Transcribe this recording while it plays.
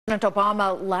President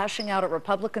Obama lashing out at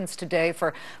Republicans today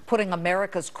for putting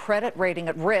America's credit rating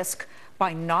at risk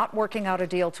by not working out a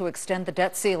deal to extend the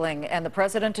debt ceiling, and the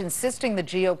president insisting the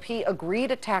GOP agree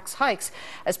to tax hikes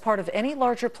as part of any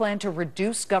larger plan to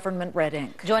reduce government red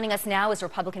ink. Joining us now is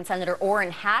Republican Senator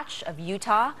Orrin Hatch of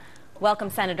Utah. Welcome,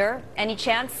 Senator. Any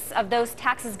chance of those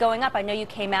taxes going up? I know you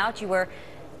came out, you were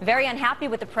very unhappy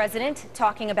with the president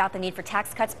talking about the need for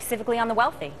tax cuts, specifically on the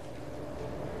wealthy.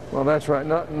 Well, that's right.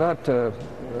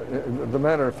 The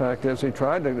matter of fact is he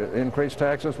tried to increase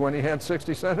taxes when he had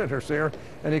 60 senators here,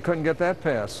 and he couldn't get that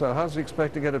passed. So how does he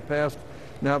expect to get it passed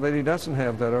now that he doesn't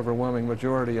have that overwhelming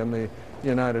majority in the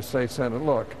United States Senate?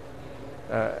 Look,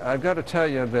 I've got to tell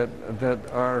you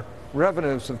that our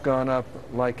revenues have gone up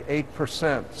like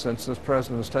 8% since this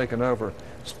president has taken over.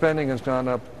 Spending has gone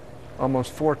up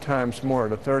almost 4 times more,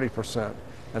 to 30%.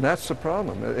 And that's the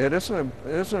problem. It isn't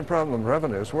a problem of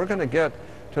revenues. We're going to get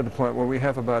to the point where we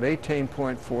have about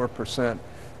 18.4%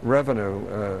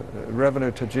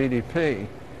 revenue to GDP,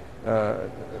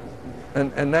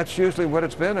 and that's usually what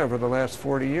it's been over the last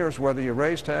 40 years, whether you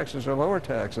raise taxes or lower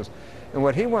taxes. And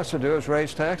what he wants to do is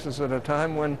raise taxes at a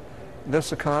time when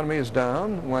this economy is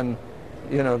down, when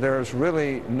there's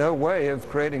really no way of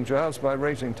creating jobs by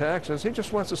raising taxes. He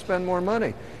just wants to spend more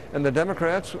money. And the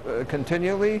Democrats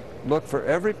continually look for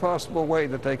every possible way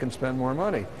that they can spend more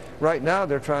money. Right now,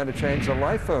 they're trying to change the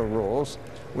LIFO rules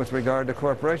with regard to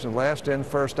corporations, last in,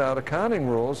 first out accounting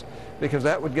rules, because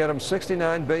that would get them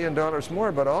 $69 billion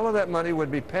more, but all of that money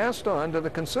would be passed on to the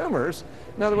consumers,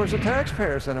 in other words, the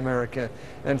taxpayers in America.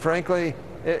 And frankly,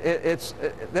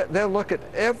 they'll look at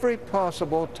every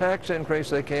possible tax increase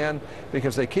they can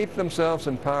because they keep themselves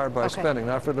in power by spending.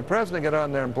 Now, for the president to get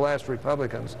on there and blast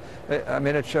Republicans, I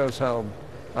mean, it shows how,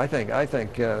 I think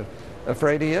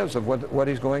afraid he is of what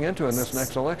he's going into in this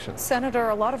next election. Senator,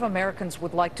 a lot of Americans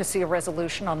would like to see a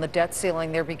resolution on the debt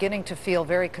ceiling. They're beginning to feel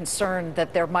very concerned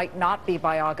that there might not be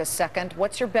by August 2nd.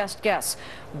 What's your best guess?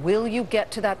 Will you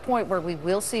get to that point where we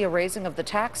will see a raising of the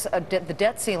the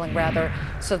debt ceiling, rather,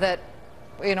 so that,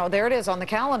 there it is on the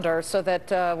calendar, so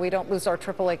that we don't lose our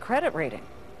AAA credit rating?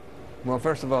 Well,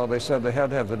 first of all, they said they had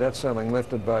to have the debt ceiling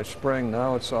lifted by spring.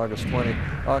 Now it's August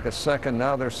 2nd.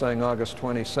 Now they're saying August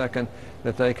 22nd,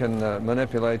 that they can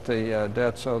manipulate the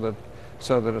debt so that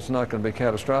it's not going to be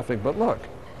catastrophic. But look,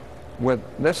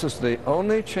 this is the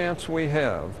only chance we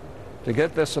have to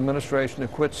get this administration to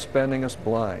quit spending us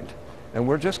blind. And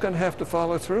we're just going to have to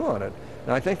follow through on it.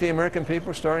 And I think the American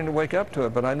people are starting to wake up to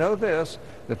it. But I know this,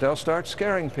 that they'll start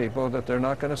scaring people that they're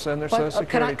not going to send their Social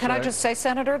Security Can I just say,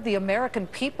 Senator, the American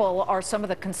people are some of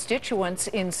the constituents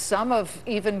in some of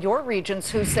even your regions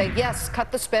who say, yes,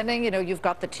 cut the spending. You've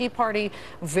got the Tea Party,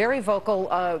 very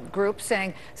vocal group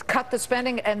saying, cut the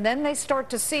spending. And then they start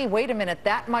to see, wait a minute,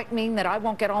 that might mean that I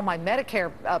won't get all my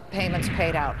Medicare payments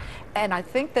paid out. And I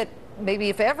think that maybe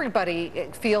if everybody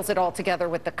feels it all together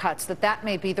with the cuts, that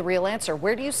may be the real answer.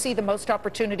 Where do you see the most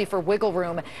opportunity for wiggle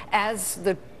room as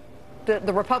the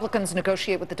Republicans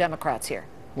negotiate with the Democrats here?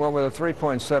 Well, with a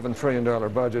 $3.7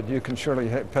 trillion budget, you can surely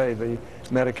pay the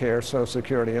Medicare, Social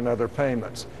Security, and other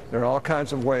payments. There are all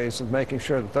kinds of ways of making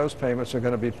sure that those payments are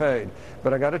going to be paid.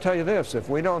 But I got to tell you this, if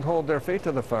we don't hold their feet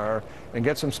to the fire and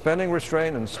get some spending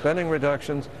restraint and spending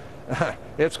reductions,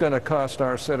 it's going to cost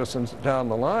our citizens down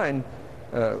the line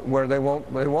where they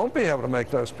won't be able to make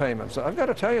those payments. I've got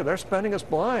to tell you, they're spending us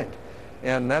blind.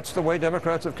 And that's the way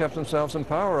Democrats have kept themselves in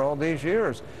power all these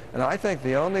years. And I think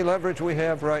the only leverage we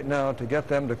have right now to get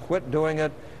them to quit doing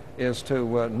it is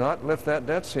to not lift that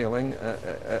debt ceiling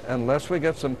unless we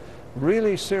get some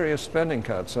really serious spending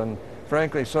cuts. And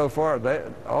frankly, so far,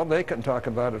 all they can talk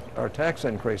about are tax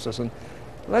increases. And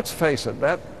let's face it,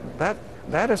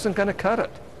 that isn't going to cut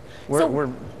it.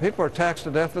 People are taxed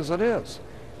to death as it is.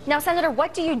 Now, Senator,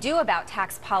 what do you do about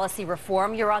tax policy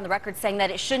reform? You're on the record saying that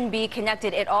it shouldn't be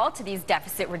connected at all to these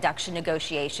deficit reduction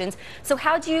negotiations. So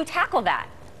how do you tackle that?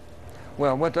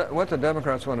 Well, what the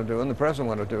Democrats want to do and the president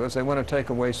want to do is they want to take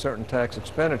away certain tax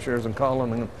expenditures and call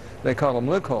them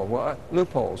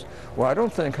loopholes. Well, I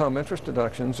don't think home interest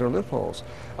deductions are loopholes.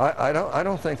 I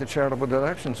don't think the charitable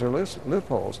deductions are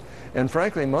loopholes. And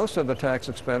frankly, most of the tax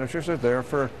expenditures are there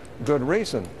for good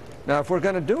reason. Now, if we're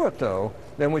going to do it, though,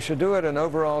 then we should do it in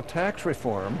overall tax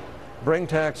reform, bring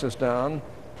taxes down,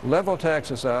 level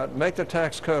taxes out, make the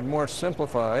tax code more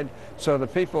simplified so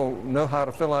that people know how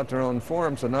to fill out their own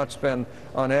forms and not spend,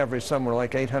 on average, somewhere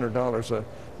like $800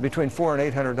 between $400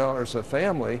 and $800 a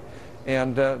family.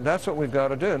 And that's what we've got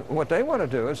to do. And what they want to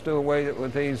do is do away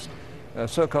with these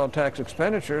so-called tax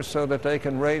expenditures so that they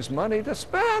can raise money to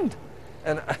spend.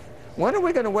 And When are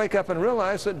we going to wake up and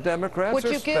realize that Democrats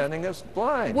are spending us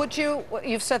blind?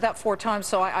 You've said that 4 times,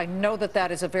 so I know that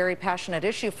that is a very passionate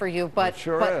issue for you, but,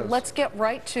 let's get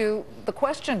right to the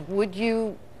question. Would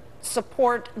you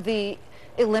support the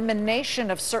elimination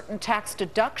of certain tax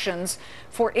deductions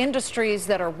for industries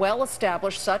that are well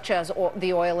established, such as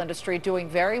the oil industry, doing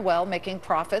very well, making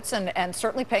profits and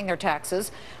certainly paying their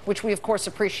taxes, which we of course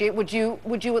appreciate? Would you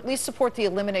at least support the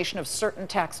elimination of certain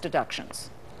tax deductions?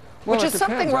 Well, which is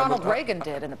something Ronald Reagan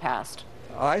did in the past.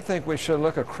 I think we should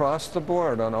look across the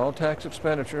board on all tax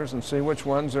expenditures and see which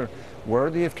ones are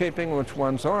worthy of keeping and which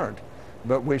ones aren't.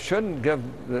 But we shouldn't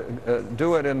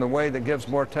do it in the way that gives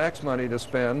more tax money to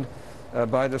spend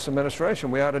by this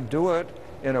administration. We ought to do it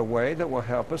in a way that will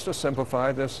help us to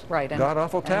simplify this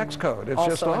god-awful tax code. It's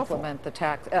just awful.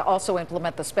 Also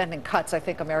implement the spending cuts. I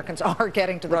think Americans are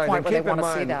getting to the point where they want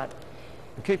to see that.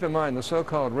 Keep in mind, the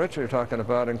so-called rich you're talking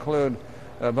about include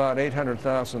about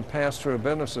 800,000 pass-through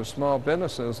businesses, small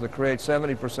businesses that create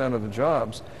 70% of the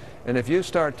jobs. And if you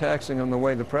start taxing them the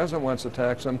way the president wants to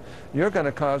tax them, you're going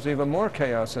to cause even more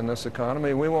chaos in this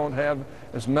economy. We won't have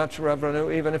as much revenue.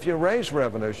 Even if you raise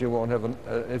revenues, you won't have,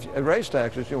 if you raise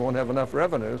taxes, you won't have enough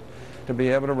revenues to be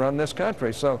able to run this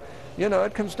country. So, you know,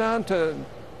 it comes down to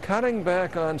cutting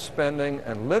back on spending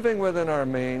and living within our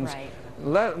means,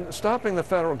 stopping the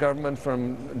federal government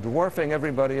from dwarfing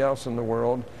everybody else in the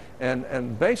world,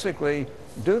 and basically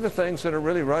do the things that are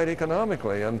really right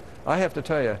economically. And I have to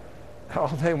tell you, all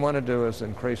they want to do is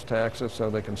increase taxes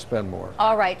so they can spend more.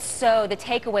 All right, so the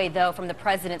takeaway, though, from the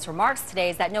president's remarks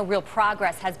today is that no real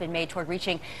progress has been made toward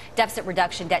reaching deficit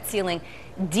reduction, debt ceiling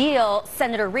deal.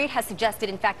 Senator Reid has suggested,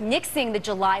 in fact, nixing the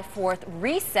July 4th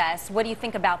recess. What do you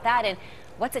think about that, and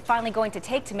what's it finally going to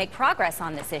take to make progress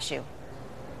on this issue?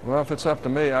 Well, if it's up to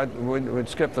me, we'd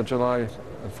skip the July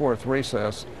 4th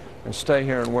recess and stay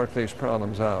here and work these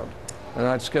problems out. And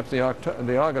I'd skip the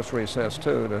August recess,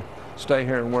 too, to stay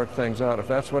here and work things out. If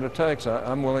that's what it takes,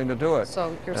 I'm willing to do it.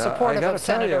 So you're supportive of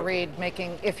Senator Reid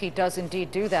making, if he does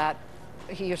indeed do that,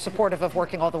 you're supportive of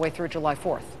working all the way through July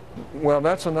 4th? Well,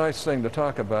 that's a nice thing to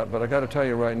talk about, but I got to tell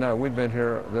you right now, we've been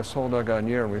here this whole doggone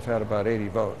year and we've had about 80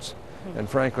 votes. And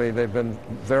frankly, they've been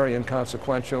very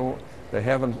inconsequential. They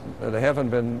haven't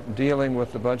been dealing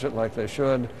with the budget like they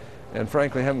should, and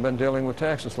frankly haven't been dealing with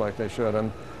taxes like they should.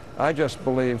 And I just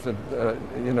believe that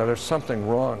you know, there's something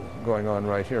wrong going on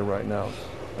right here, right now.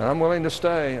 And I'm willing to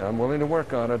stay. I'm willing to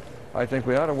work on it. I think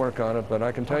we ought to work on it, but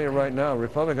I can tell you right now,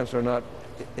 Republicans are not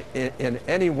in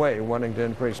any way wanting to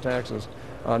increase taxes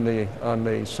on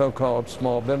the so-called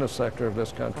small business sector of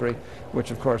this country,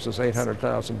 which of course is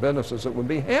 800,000 businesses that would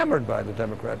be hammered by the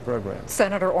Democrat program.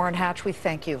 Senator Orrin Hatch, we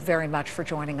thank you very much for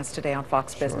joining us today on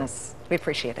Fox Business. We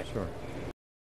appreciate it. Sure.